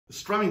The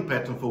strumming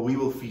pattern for We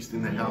Will Feast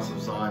in the House of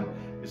Zion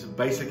is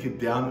basically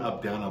down,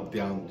 up, down, up,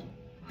 down.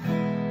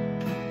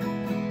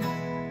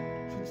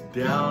 So it's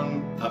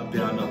down, up,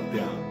 down, up,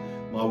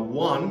 down. My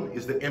one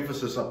is the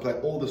emphasis. I play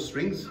all the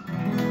strings,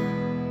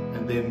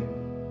 and then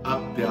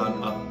up,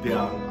 down, up,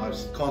 down. I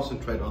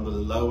concentrate on the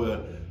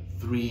lower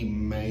 3,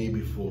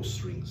 maybe 4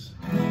 strings.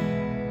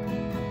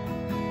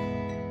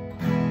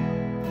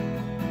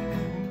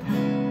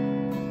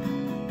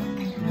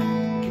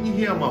 Can you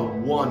hear my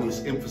one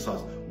is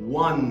emphasized?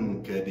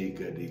 One Getty,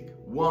 Getty,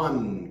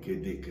 one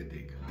Getty,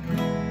 Getty.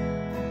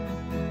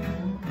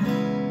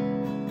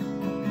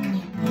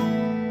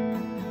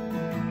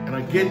 And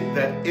I get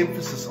that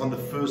emphasis on the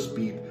first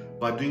beat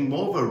by doing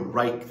more of a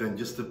rake than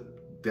just a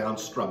down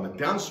strum. A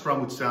down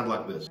strum would sound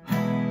like this.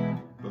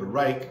 But a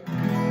rake,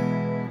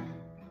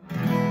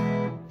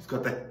 it's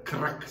got that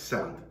crack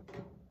sound.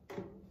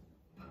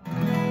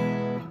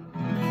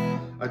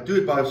 I do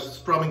it by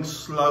strumming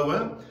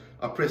slower.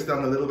 I press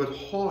down a little bit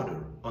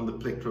harder on the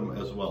plectrum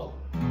as well.